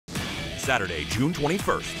Saturday, June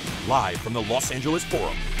 21st, live from the Los Angeles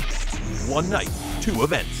Forum. One night, two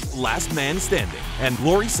events, Last Man Standing and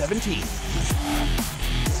Glory 17.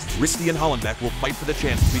 Ristie and Hollenbeck will fight for the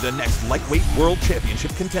chance to be the next lightweight world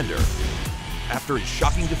championship contender. After his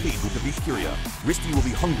shocking defeat with the Victoria, Ristie will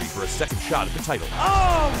be hungry for a second shot at the title.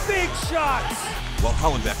 Oh, big shots! While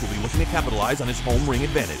Hollenbeck will be looking to capitalize on his home ring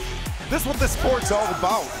advantage. This is what this sport's all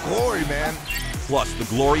about. Glory, man. Plus the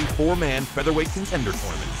Glory 4-man Featherweight Contender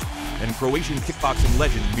Tournament. And Croatian kickboxing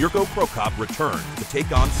legend Mirko Cro-Cop returns to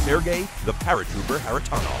take on Sergei, the paratrooper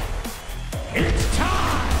Kharitonov. It's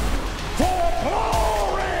time for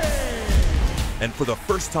glory! And for the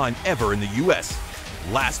first time ever in the U.S.,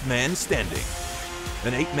 Last Man Standing.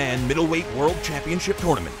 An 8-man middleweight world championship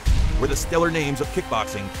tournament where the stellar names of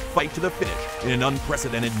kickboxing fight to the finish in an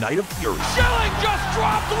unprecedented night of fury. Schilling just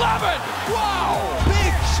dropped 11! Wow!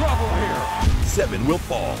 Big trouble here! 7 will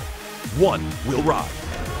fall. 1 will rise.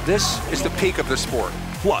 This is the peak of the sport.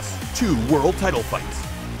 Plus 2 world title fights.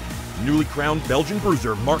 Newly crowned Belgian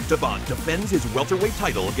bruiser Marc de Bonte defends his welterweight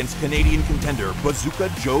title against Canadian contender Bazooka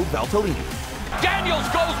Joe Valtellini. Daniels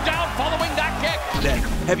goes down following that kick. Then,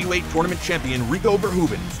 heavyweight tournament champion Rico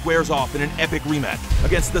Verhoeven squares off in an epic rematch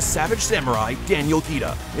against the Savage Samurai Daniel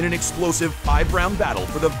Ghita in an explosive 5-round battle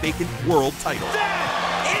for the vacant world title.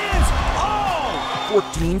 That is all!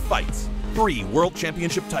 14 fights, 3 world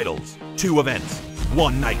championship titles, 2 events,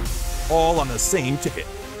 1 night, all on the same ticket.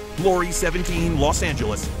 Glory 17 Los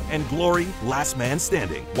Angeles and Glory Last Man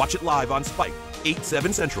Standing. Watch it live on Spike,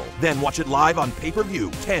 8/7 Central. Then watch it live on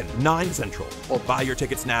pay-per-view, 10/9 Central. Or buy your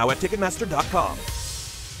tickets now at Ticketmaster.com.